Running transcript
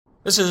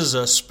This is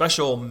a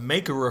special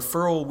Make a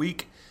Referral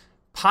Week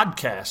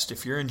podcast.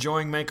 If you're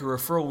enjoying Make a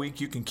Referral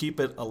Week, you can keep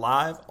it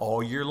alive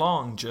all year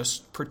long.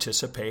 Just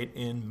participate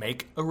in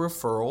Make a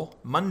Referral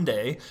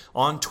Monday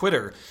on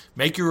Twitter.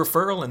 Make your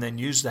referral and then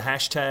use the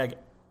hashtag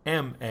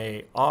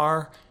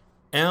MARM,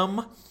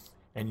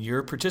 and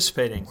you're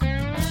participating.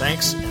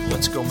 Thanks, and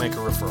let's go make a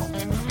referral.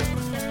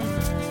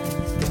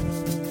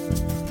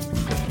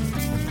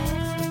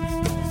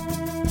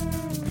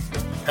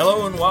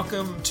 Hello and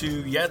welcome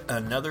to yet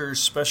another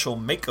special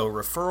Make a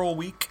Referral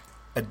Week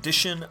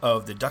edition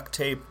of the Duct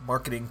Tape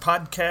Marketing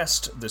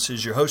Podcast. This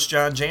is your host,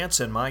 John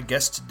Jantz, and my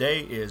guest today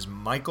is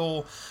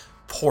Michael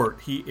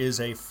Port. He is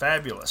a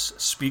fabulous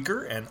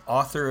speaker and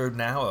author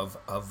now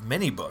of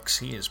many books.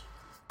 He has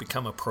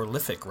become a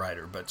prolific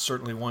writer, but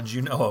certainly ones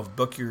you know of: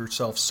 Book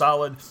Yourself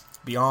Solid,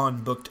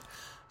 Beyond Booked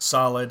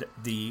Solid,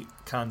 The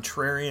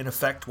Contrarian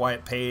Effect, Why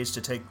It Pays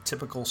to Take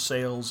Typical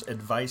Sales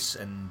Advice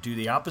and Do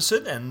the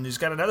Opposite. And he's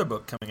got another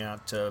book coming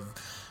out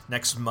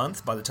next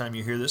month. By the time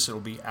you hear this, it'll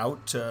be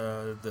out,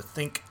 the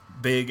Think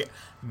Big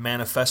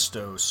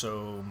Manifesto.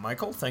 So,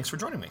 Michael, thanks for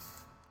joining me.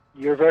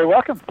 You're very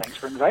welcome. Thanks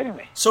for inviting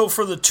me. So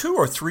for the 2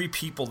 or 3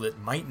 people that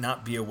might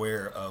not be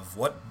aware of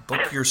what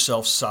Book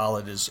Yourself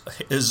Solid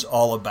is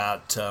all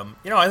about,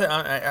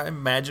 I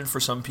imagine for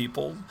some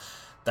people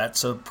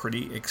that's a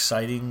pretty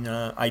exciting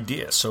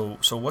idea. So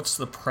what's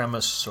the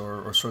premise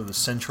or sort of the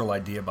central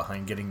idea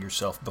behind getting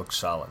yourself booked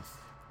solid?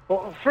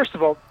 Well, first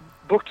of all,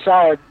 booked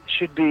solid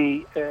should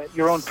be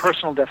your own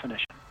personal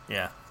definition.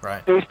 Yeah,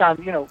 right. Based on,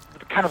 the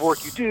kind of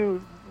work you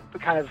do, the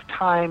kind of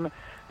time,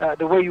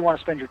 the way you want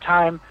to spend your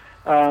time,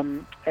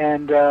 and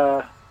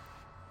the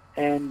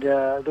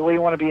way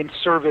you want to be in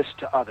service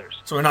to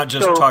others. So we're not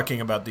just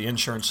talking about the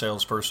insurance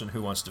salesperson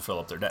who wants to fill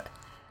up their day.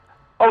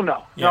 Oh,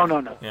 no. Yeah.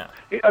 No. Yeah.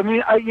 I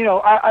mean,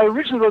 I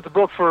originally wrote the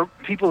book for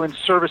people in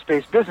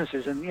service-based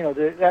businesses, and,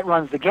 that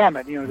runs the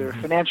gamut. There are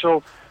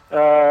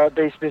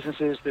financial-based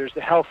businesses, there's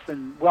the health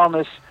and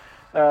wellness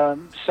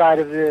side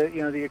of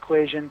the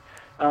equation.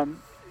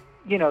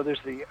 There's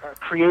the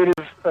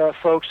creative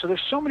folks. So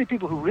there's so many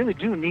people who really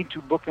do need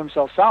to book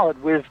themselves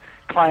solid with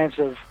clients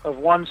of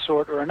one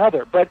sort or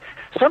another. But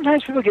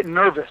sometimes people get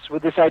nervous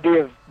with this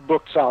idea of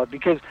booked solid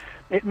because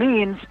it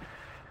means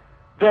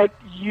that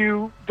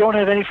you don't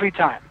have any free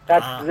time.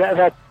 That's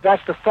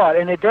the thought,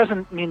 and it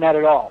doesn't mean that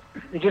at all.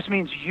 It just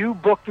means you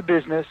book the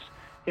business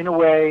in a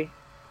way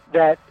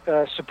that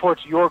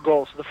supports your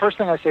goals. So the first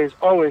thing I say is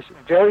always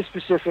very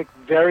specific,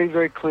 very,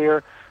 very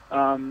clear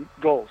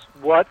goals.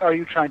 What are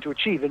you trying to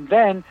achieve? And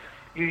then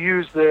you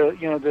use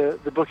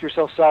the Book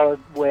Yourself Solid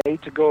way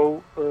to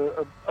go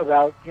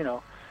about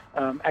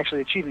actually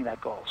achieving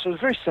that goal. So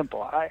it's very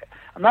simple.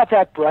 I'm not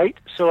that bright,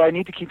 so I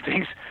need to keep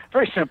things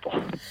very simple.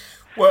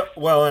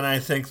 Well, and I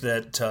think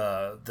that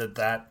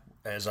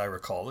as I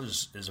recall,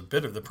 is a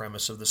bit of the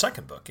premise of the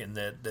second book, in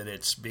that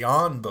it's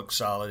beyond book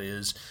solid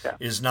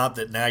is not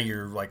that now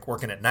you're like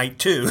working at night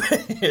too.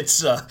 it's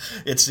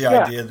the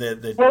idea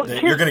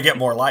that you're going to get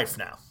more life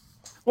now.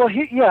 Well,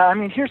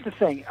 here's the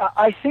thing.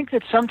 I think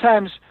that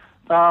sometimes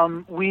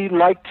we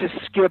like to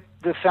skip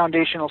the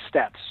foundational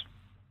steps.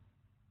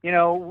 It's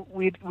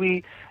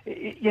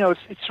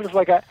sort of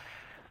like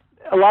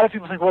a lot of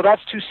people think, well,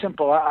 that's too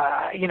simple.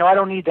 I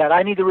don't need that.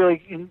 I need the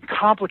really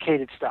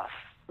complicated stuff,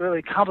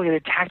 really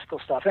complicated tactical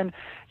stuff. And,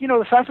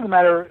 the fact of the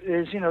matter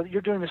is,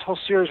 you're doing this whole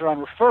series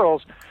around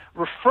referrals.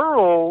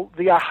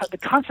 The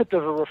concept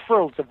of a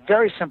referral is a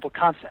very simple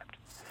concept.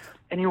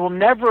 And you will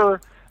never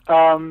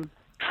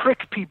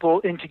trick people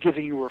into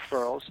giving you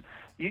referrals.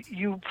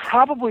 You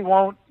probably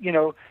won't,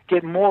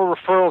 get more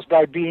referrals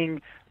by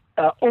being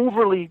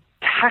overly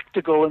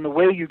tactical in the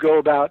way you go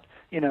about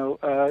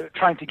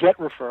trying to get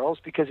referrals,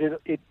 because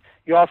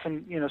you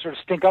often, sort of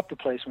stink up the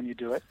place when you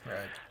do it.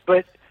 Right.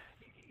 But,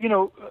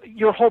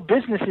 your whole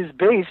business is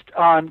based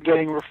on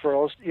getting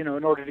referrals, in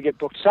order to get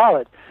booked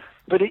solid.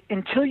 But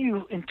until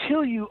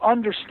you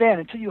understand,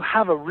 until you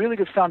have a really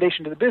good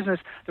foundation to the business,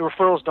 the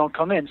referrals don't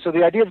come in. So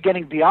the idea of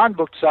getting beyond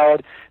booked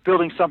solid,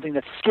 building something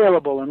that's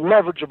scalable and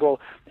leverageable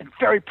and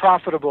very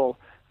profitable,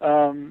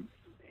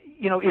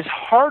 is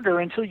harder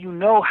until you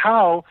know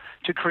how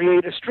to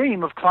create a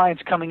stream of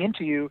clients coming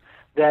into you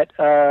that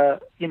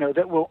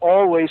that will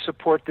always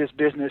support this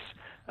business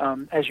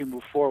as you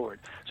move forward.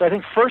 So I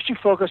think first you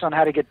focus on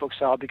how to get booked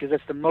solid, because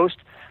that's the most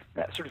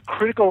sort of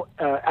critical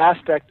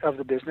aspect of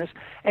the business.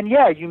 And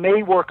you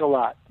may work a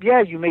lot.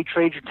 You may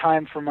trade your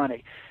time for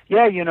money.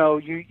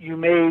 You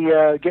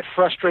may get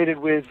frustrated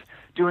with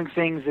doing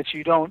things that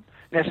you don't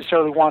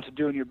necessarily want to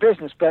do in your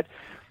business. But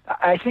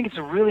I think it's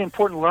a really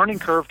important learning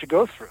curve to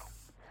go through.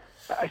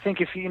 I think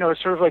if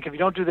it's sort of like if you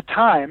don't do the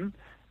time,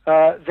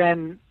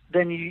 then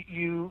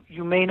you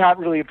may not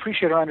really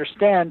appreciate or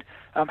understand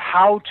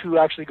how to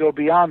actually go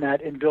beyond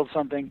that and build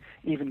something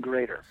even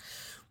greater.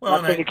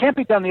 Well, it can't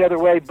be done the other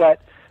way,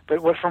 but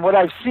from what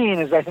I've seen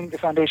is I think the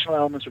foundational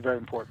elements are very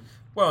important.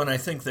 Well, and I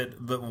think that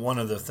one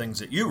of the things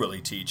that you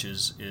really teach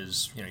is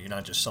you're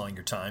not just selling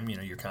your time.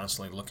 You're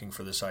constantly looking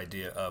for this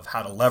idea of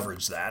how to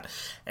leverage that,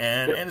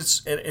 and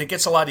it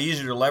gets a lot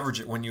easier to leverage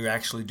it when you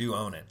actually do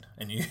own it,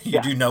 and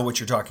you do know what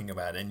you're talking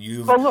about, and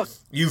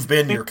you've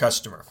been your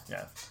customer.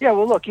 Yeah. Yeah.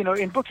 Well, look, in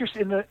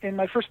in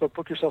my first book,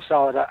 Book Yourself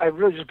Solid, I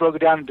really just broke it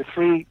down into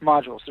 3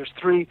 modules. There's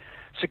 3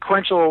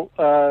 sequential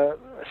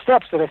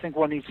steps that I think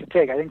one needs to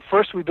take. I think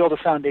first we build a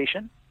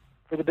foundation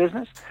for the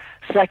business.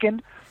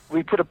 Second,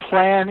 we put a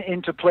plan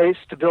into place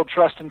to build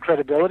trust and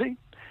credibility.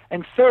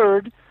 And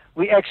third,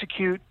 we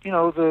execute,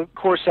 the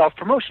core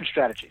self-promotion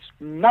strategies.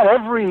 Not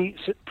every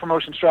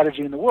promotion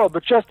strategy in the world,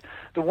 but just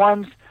the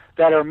ones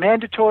that are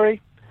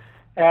mandatory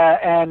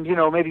and,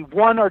 maybe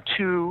 1 or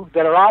 2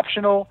 that are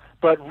optional,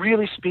 but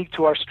really speak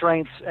to our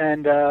strengths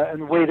and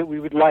the way that we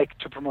would like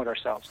to promote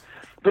ourselves.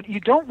 But you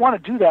don't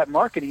want to do that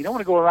marketing. You don't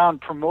want to go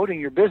around promoting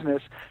your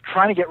business,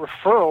 trying to get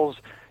referrals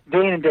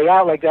day in and day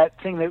out, like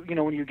that thing that,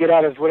 when you get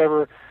out of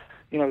whatever,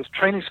 this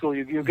training school,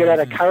 you get out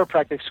of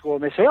chiropractic school,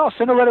 and they say,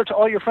 send a letter to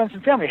all your friends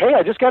and family. Hey,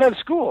 I just got out of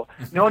school.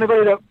 Know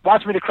anybody that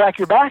wants me to crack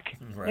your back?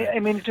 Right.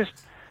 I mean, just,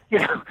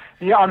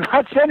 I'm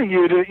not sending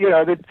you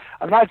to,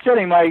 I'm not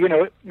sending my,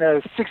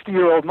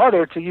 60-year-old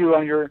mother to you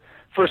on your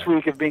first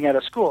week of being out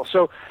of school.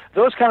 So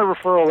those kind of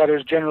referral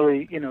letters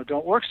generally,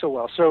 don't work so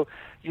well. So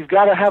you've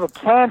got to have a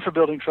plan for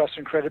building trust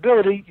and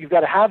credibility. You've got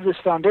to have this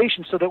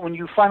foundation so that when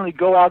you finally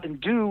go out and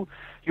do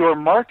your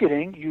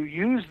marketing, you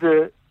use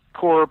the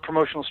core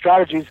promotional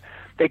strategies.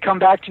 They come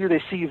back to you,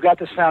 they see you've got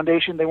this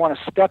foundation, they want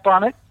to step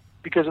on it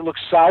because it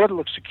looks solid, it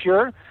looks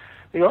secure.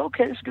 They go,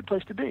 okay, this is a good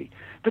place to be.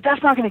 But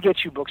that's not going to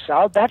get you booked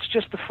solid. That's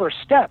just the first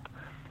step.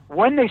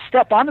 When they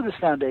step onto this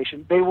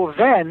foundation, they will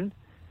then,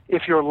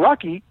 if you're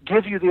lucky,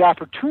 give you the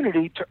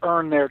opportunity to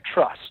earn their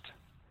trust.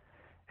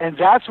 And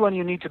that's when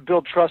you need to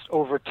build trust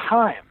over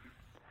time.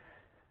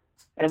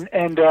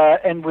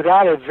 And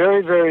without a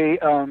very, very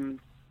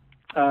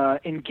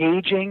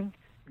engaging,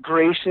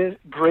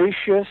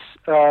 gracious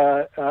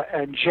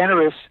and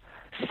generous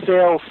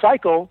sales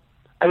cycle,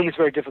 I think it's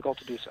very difficult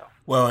to do so.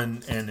 Well,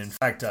 and in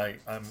fact,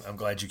 I'm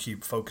glad you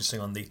keep focusing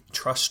on the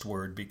trust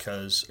word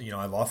because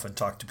I've often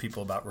talked to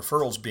people about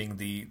referrals being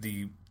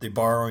the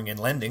borrowing and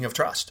lending of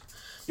trust.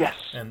 Yes,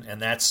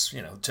 and that's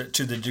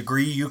to the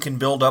degree you can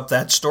build up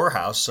that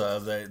storehouse,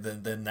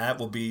 then that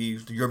will be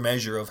your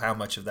measure of how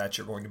much of that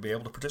you're going to be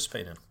able to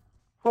participate in.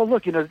 Well,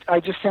 look, I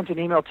just sent an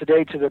email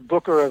today to the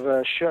booker of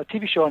a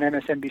TV show on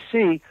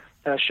MSNBC,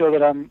 a show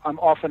that I'm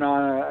often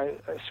on.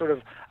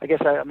 I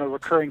guess I'm a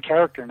recurring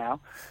character now,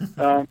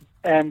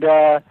 and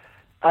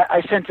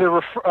I sent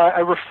I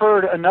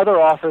referred another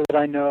author that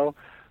I know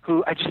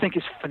who I just think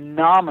is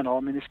phenomenal. I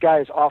mean, this guy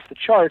is off the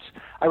charts.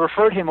 I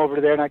referred him over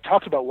to there, and I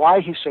talked about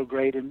why he's so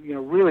great and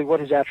really what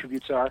his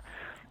attributes are,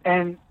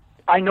 and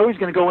I know he's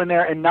going to go in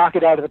there and knock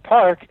it out of the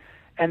park.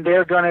 And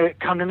they're going to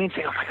come to me and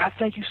say, oh, my God,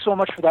 thank you so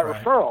much for that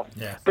referral.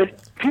 Yeah.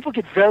 But people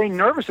get very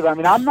nervous about it. I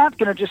mean, I'm not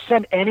going to just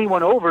send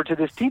anyone over to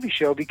this TV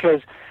show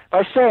because if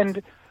I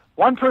send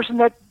one person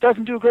that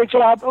doesn't do a great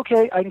job,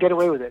 okay, I can get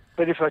away with it.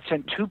 But if I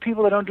send 2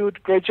 people that don't do a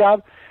great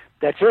job,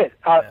 that's it.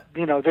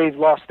 They've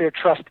lost their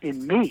trust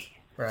in me.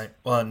 Right.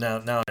 Well,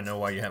 now I know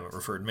why you haven't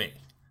referred me.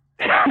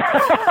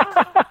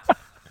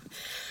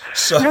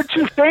 So, you're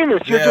too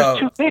famous. You're just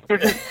too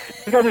famous.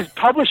 You got this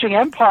publishing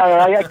empire.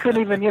 I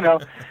couldn't even,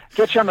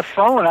 get you on the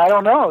phone. I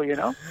don't know,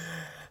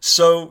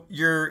 So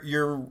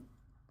your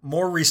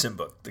more recent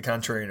book, The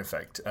Contrarian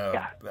Effect.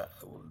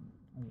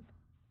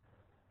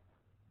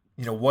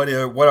 What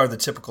are the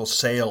typical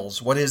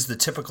sales? What is the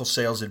typical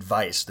sales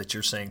advice that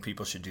you're saying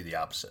people should do the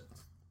opposite?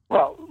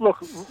 Well,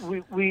 look,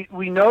 we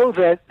know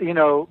that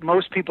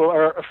most people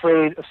are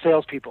afraid of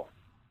salespeople.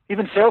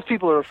 Even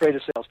salespeople are afraid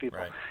of salespeople.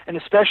 Right. And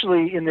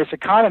especially in this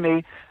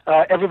economy,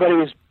 everybody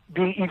is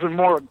being even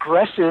more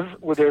aggressive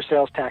with their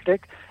sales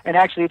tactic, and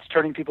actually it's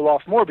turning people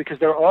off more because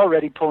they're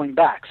already pulling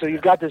back. So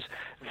you've got this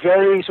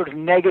very sort of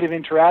negative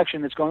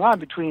interaction that's going on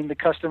between the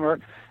customer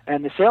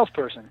and the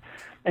salesperson.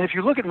 And if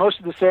you look at most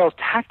of the sales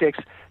tactics,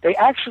 they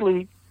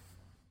actually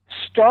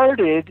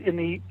started in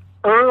the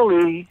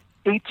early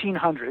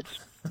 1800s.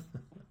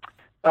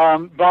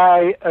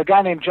 By a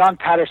guy named John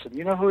Patterson.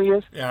 You know who he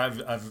is? Yeah,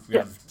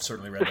 I've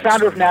certainly read the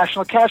founder of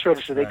National Cash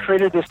Register. They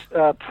created this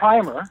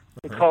primer.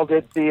 They called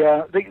it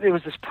it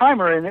was this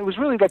primer, and it was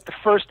really like the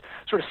first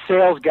sort of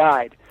sales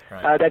guide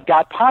that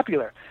got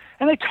popular.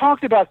 And they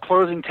talked about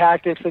closing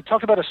tactics. They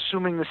talked about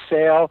assuming the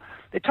sale.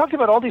 They talked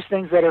about all these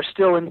things that are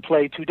still in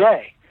play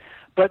today.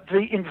 But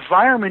the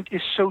environment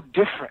is so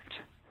different.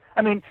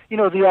 I mean,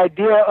 the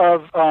idea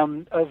of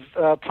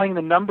playing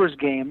the numbers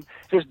game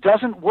just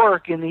doesn't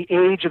work in the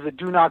age of the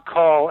do not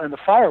call and the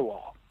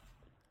firewall.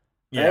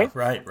 Yeah,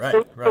 right.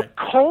 So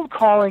cold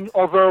calling,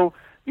 although,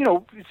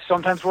 it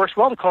sometimes works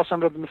well to call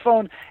somebody on the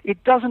phone,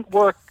 it doesn't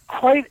work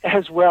quite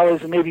as well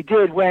as it maybe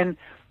did when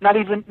not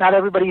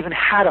everybody even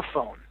had a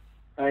phone,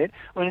 right?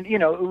 When,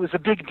 it was a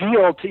big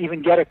deal to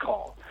even get a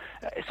call.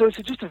 So it's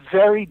just a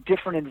very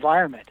different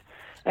environment.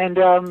 And,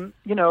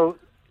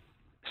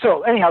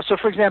 So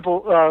for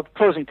example,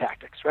 closing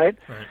tactics, right?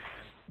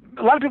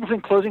 a lot of people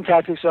think closing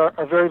tactics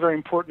are very, very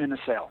important in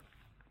a sale.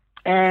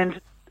 And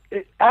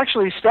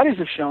actually, studies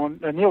have shown,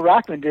 Neil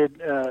Rackman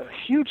did a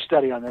huge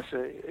study on this.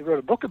 He wrote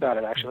a book about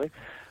it, actually,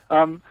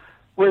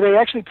 where they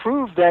actually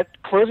proved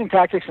that closing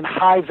tactics in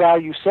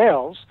high-value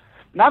sales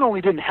not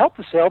only didn't help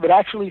the sale, but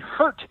actually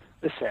hurt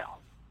the sale.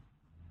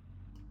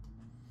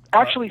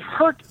 Actually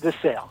hurt the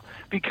sale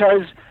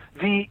because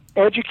the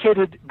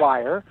educated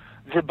buyer,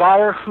 the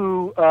buyer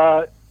who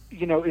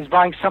is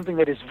buying something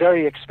that is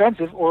very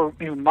expensive or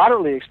even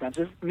moderately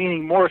expensive,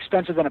 meaning more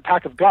expensive than a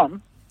pack of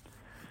gum,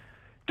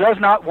 does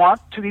not want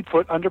to be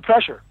put under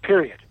pressure,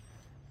 period.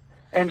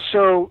 And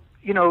so,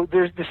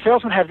 the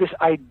salesmen have this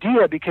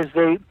idea because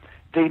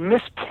they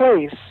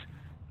misplace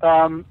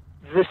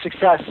the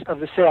success of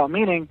the sale,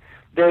 meaning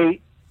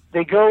they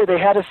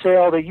had a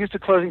sale, they used a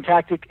closing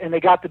tactic, and they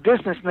got the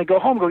business, and they go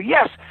home and go,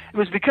 yes, it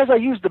was because I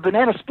used the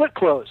banana split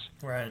close.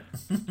 Right.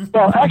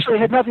 Well, actually,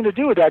 it had nothing to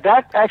do with that.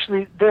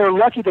 They're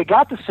lucky they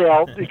got the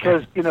sale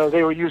because,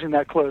 they were using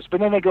that close. But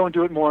then they go and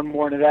do it more and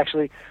more, and it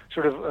actually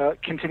sort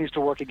of continues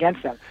to work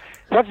against them.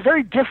 That's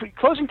very different.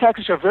 Closing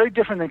tactics are very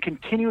different than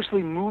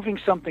continuously moving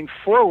something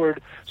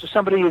forward so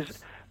somebody is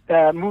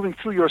moving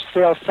through your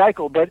sales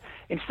cycle. But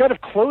instead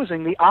of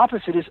closing, the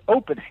opposite is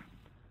opening.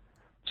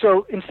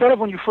 So instead of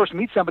when you first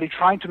meet somebody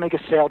trying to make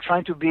a sale,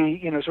 trying to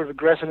be, sort of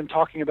aggressive and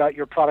talking about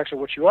your products or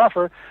what you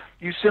offer,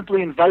 you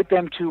simply invite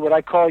them to what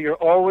I call you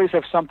always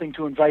have something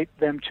to invite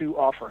them to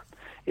offer.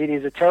 It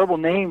is a terrible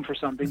name for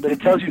something, but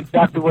it tells you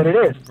exactly what it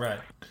is. Right.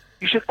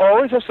 You should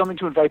always have something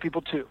to invite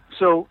people to.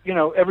 So,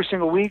 every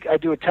single week I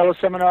do a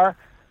teleseminar.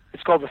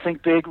 It's called the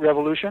Think Big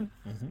Revolution.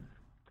 Mm-hmm.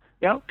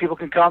 People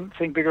can come,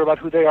 think bigger about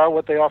who they are,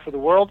 what they offer the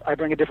world. I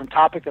bring a different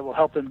topic that will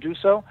help them do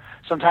so.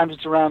 Sometimes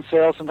it's around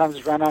sales, sometimes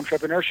it's around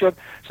entrepreneurship,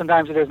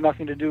 sometimes it has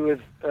nothing to do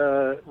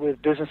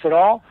with business at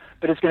all,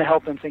 but it's going to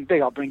help them think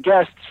big. I'll bring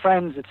guests,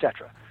 friends,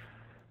 etc.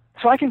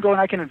 So I can go and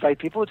I can invite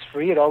people. It's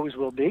free. It always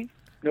will be.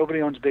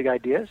 Nobody owns big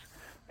ideas.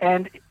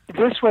 And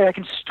this way I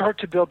can start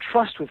to build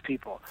trust with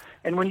people.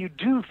 And when you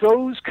do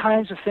those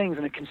kinds of things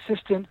on a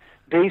consistent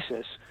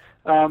basis,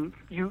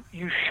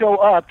 you show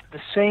up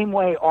the same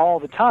way all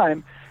the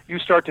time, you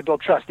start to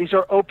build trust. These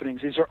are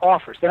openings. These are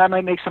offers. Then I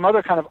might make some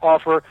other kind of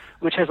offer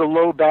which has a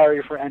low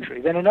barrier for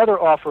entry. Then another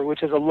offer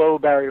which has a low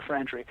barrier for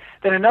entry.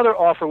 Then another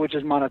offer which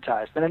is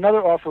monetized. Then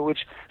another offer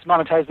which is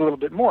monetized a little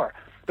bit more.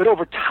 But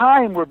over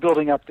time, we're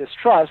building up this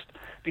trust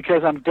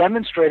because I'm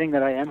demonstrating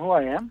that I am who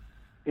I am.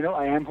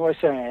 I am who I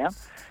say I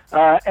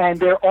am. And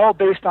they're all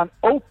based on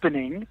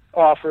opening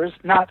offers,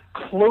 not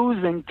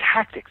closing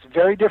tactics.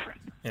 Very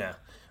different. Yeah.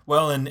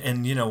 Well, and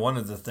one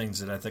of the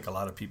things that I think a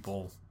lot of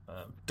people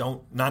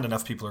not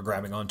enough people are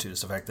grabbing onto is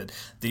the fact that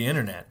the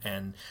internet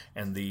and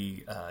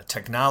the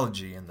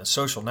technology and the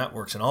social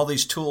networks and all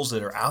these tools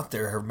that are out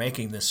there are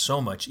making this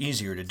so much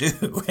easier to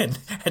do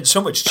and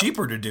so much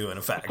cheaper to do, in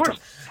effect. Of course.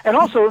 And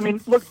also,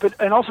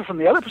 and also from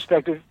the other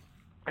perspective,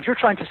 if you're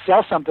trying to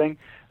sell something,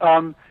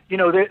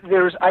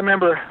 there's, I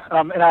remember,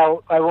 and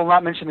I will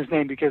not mention his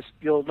name because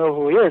you'll know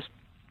who he is,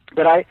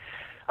 but I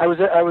was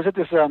at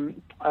this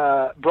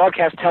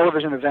broadcast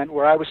television event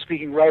where I was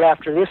speaking right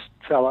after this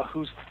fella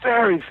who's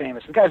very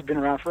famous. The guy's been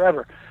around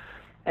forever,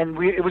 and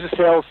it was a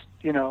sales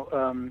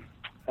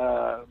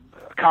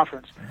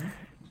conference. Mm-hmm.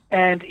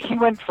 And he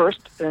went first,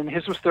 and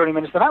his was 30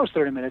 minutes, then I was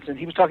 30 minutes, and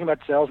he was talking about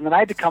sales, and then I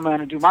had to come on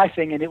and do my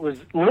thing, and it was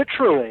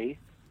literally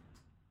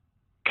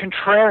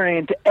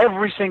contrarian to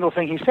every single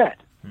thing he said.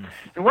 Mm.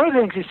 And one of the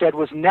things he said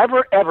was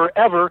never, ever,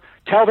 ever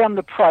tell them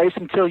the price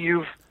until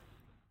you've,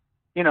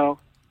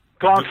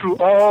 gone through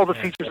all the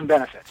features and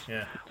benefits.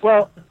 Yeah.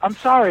 Well, I'm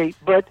sorry,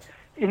 but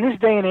in this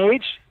day and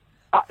age,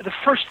 the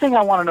first thing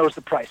I want to know is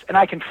the price, and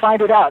I can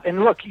find it out. And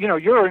look,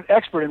 you're an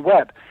expert in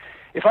web.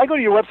 If I go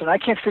to your website and I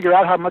can't figure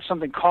out how much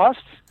something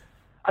costs,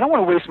 I don't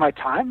want to waste my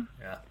time.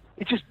 Yeah.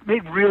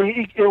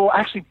 It will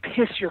actually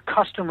piss your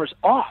customers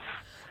off.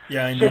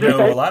 Yeah, and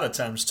a lot of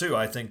times too,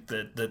 I think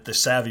that the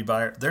savvy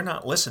buyer, they're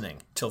not listening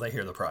till they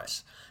hear the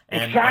price.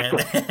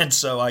 Exactly. And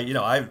so I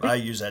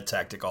use that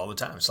tactic all the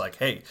time. It's like,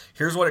 hey,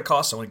 here's what it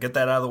costs. I want to get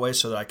that out of the way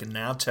so that I can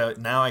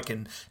now I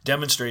can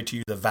demonstrate to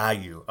you the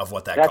value of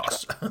what that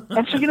costs. Right.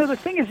 And so the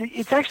thing is,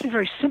 it's actually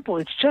very simple.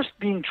 It's just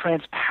being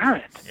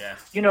transparent. Yeah.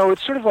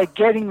 It's sort of like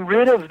getting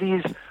rid of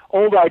these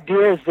old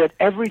ideas that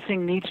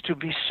everything needs to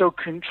be so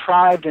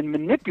contrived and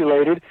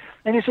manipulated.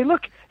 And you say,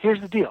 look, here's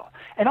the deal.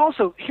 And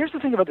also, here's the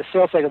thing about the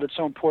sales cycle that's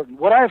so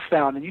important. What I've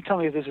found, and you tell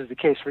me if this is the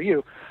case for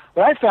you,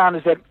 what I've found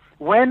is that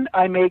when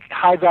I make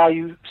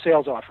high-value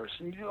sales offers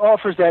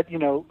that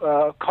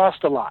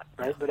cost a lot,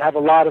 right, but have a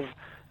lot of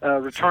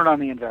return on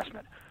the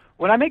investment,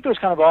 when I make those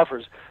kind of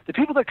offers, the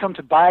people that come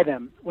to buy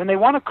them, when they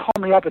want to call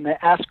me up and they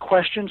ask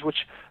questions,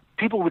 which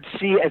people would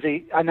see as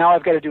now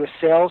I've got to do a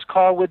sales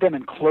call with them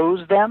and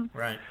close them.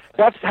 Right.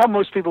 That's how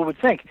most people would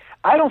think.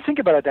 I don't think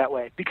about it that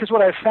way because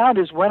what I've found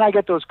is when I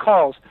get those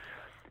calls,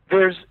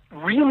 there's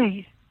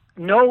really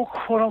no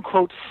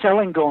quote-unquote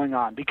selling going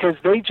on because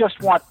they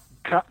just want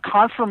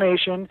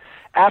confirmation,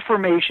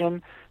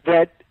 affirmation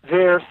that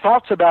their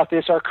thoughts about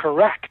this are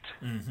correct.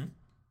 Mm-hmm.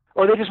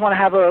 or they just want to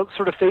have a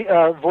sort of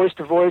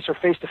voice-to-voice or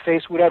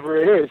face-to-face, whatever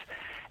it is.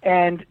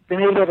 And they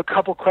maybe have a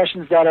couple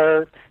questions that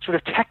are sort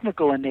of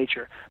technical in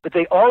nature, but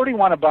they already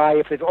want to buy.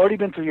 If they've already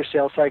been through your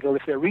sales cycle,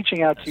 if they're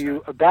reaching out to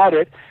you about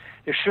it,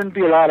 there shouldn't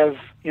be a lot of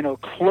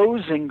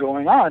closing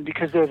going on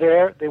because they're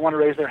there. They want to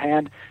raise their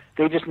hand.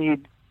 They just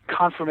need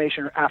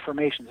confirmation or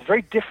affirmation. It's a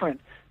very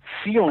different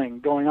feeling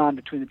going on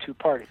between the two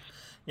parties.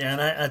 Yeah,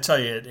 and I tell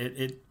you,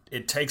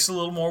 it takes a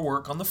little more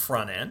work on the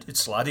front end.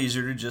 It's a lot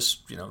easier to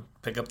just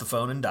pick up the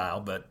phone and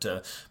dial, but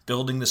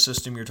building the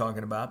system you're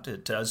talking about,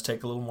 it does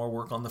take a little more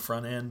work on the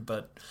front end,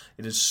 but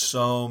it is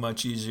so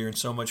much easier and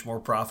so much more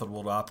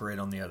profitable to operate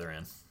on the other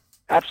end.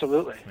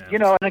 Absolutely.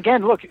 Yeah. And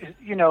again, look,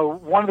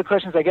 one of the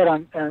questions I get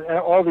on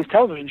all these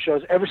television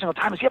shows every single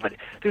time is, but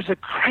there's a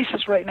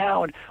crisis right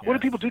now, and what do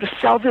people do to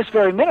sell this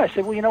very minute? I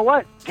say, well, you know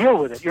what? Deal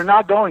with it. You're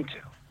not going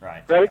to.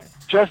 Right?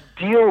 Just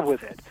deal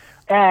with it.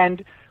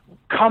 And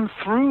come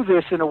through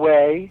this in a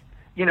way,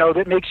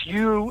 that makes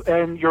you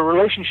and your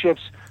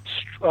relationships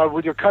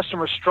with your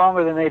customers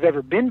stronger than they've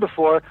ever been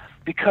before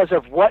because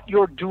of what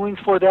you're doing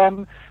for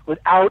them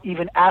without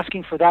even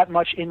asking for that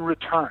much in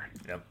return.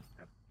 Yep.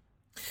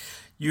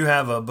 You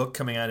have a book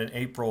coming out in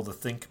April, the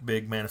Think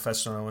Big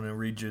Manifesto, and I want to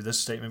read you this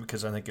statement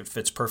because I think it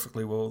fits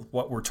perfectly with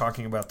what we're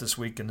talking about this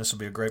week, and this will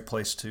be a great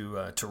place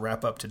to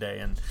wrap up today.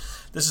 And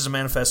this is a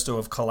manifesto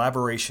of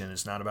collaboration.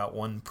 It's not about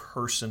one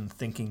person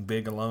thinking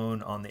big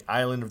alone on the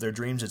island of their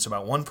dreams. It's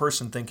about one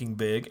person thinking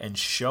big and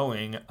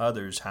showing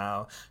others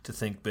how to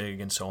think big,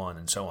 and so on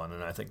and so on.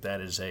 And I think that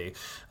is a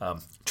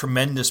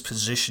tremendous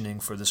positioning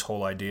for this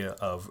whole idea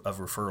of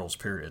referrals,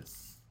 period.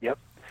 Yep.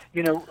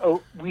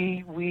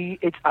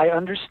 I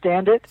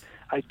understand it.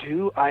 I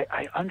do.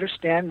 I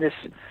understand this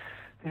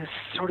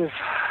sort of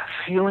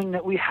feeling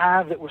that we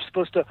have that we're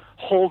supposed to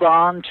hold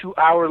on to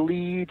our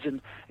leads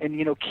and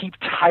keep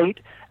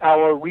tight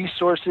our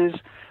resources.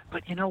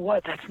 But you know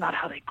what? That's not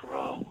how they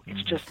grow.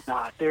 It's just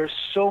not. There's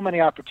so many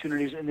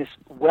opportunities in this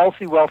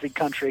wealthy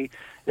country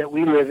that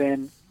we live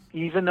in.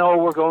 Even though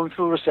we're going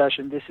through a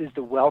recession, this is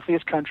the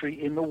wealthiest country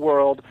in the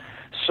world.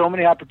 So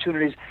many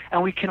opportunities,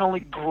 and we can only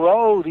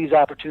grow these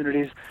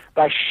opportunities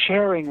by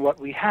sharing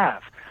what we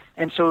have.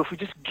 And so if we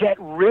just get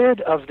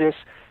rid of this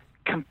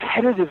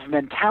competitive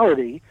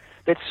mentality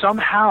that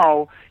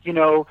somehow,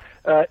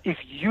 if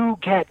you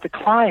get the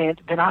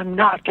client, then I'm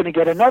not going to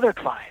get another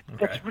client.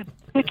 Okay. That's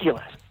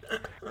ridiculous.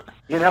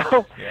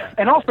 Yeah.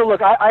 And also,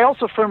 look, I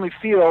also firmly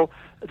feel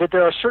that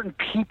there are certain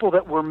people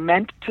that we're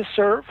meant to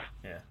serve.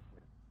 Yeah.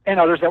 And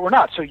others that we're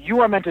not. So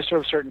you are meant to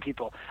serve certain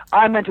people.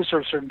 I'm meant to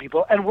serve certain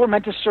people, and we're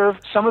meant to serve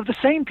some of the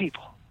same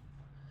people.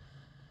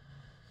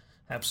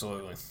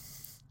 Absolutely.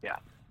 Yeah.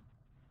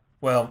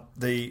 Well,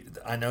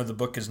 I know the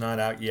book is not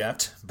out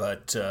yet,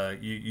 but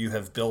you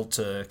have built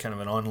kind of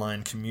an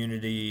online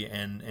community,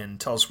 and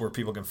tell us where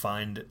people can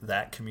find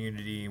that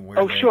community,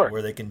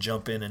 where they can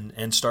jump in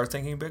and start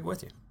thinking big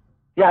with you.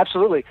 Yeah,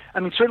 absolutely. I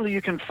mean, certainly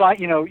you can find,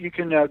 you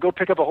can go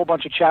pick up a whole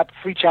bunch of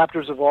free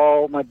chapters of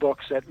all my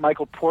books at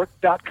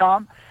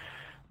michaelport.com.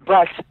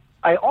 But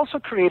I also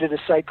created a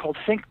site called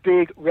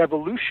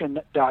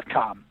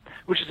thinkbigrevolution.com,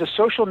 which is a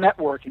social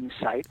networking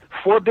site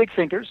for big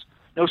thinkers.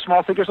 No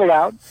small thinkers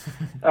allowed.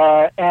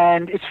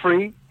 And it's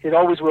free. It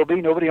always will be.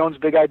 Nobody owns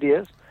big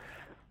ideas.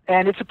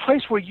 And it's a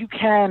place where you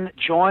can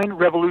join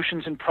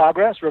revolutions in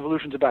progress,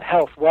 revolutions about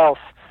health, wealth,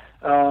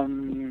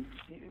 love,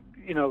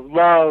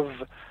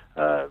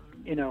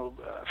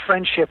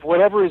 friendship,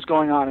 whatever is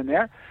going on in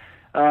there.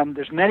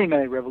 There's many,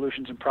 many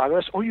revolutions in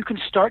progress. Or you can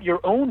start your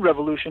own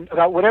revolution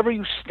about whatever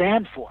you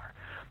stand for.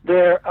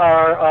 There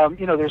are,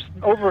 there's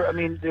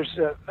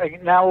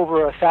now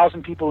over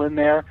 1,000 people in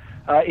there.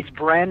 It's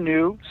brand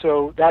new,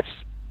 so that's,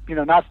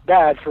 not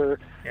bad for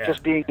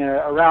just being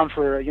around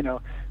for,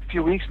 a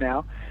few weeks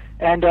now.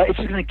 And it's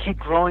just going to keep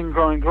growing.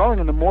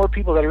 And the more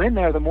people that are in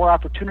there, the more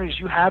opportunities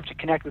you have to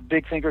connect with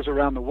big thinkers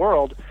around the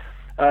world.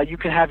 You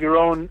can have your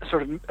own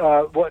sort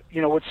of what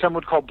some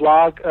would call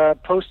blog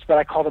posts, but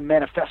I call them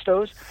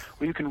manifestos,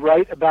 where you can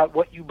write about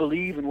what you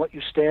believe and what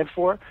you stand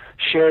for,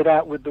 share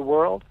that with the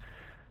world.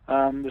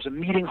 There's a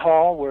meeting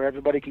hall where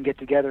everybody can get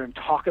together and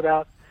talk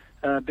about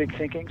big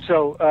thinking.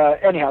 So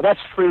anyhow,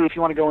 that's free. If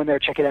you want to go in there,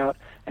 check it out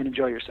and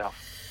enjoy yourself.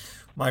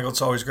 Michael,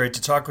 it's always great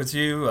to talk with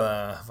you.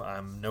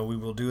 I know we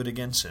will do it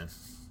again soon.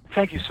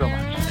 Thank you so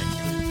much.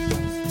 Thank you.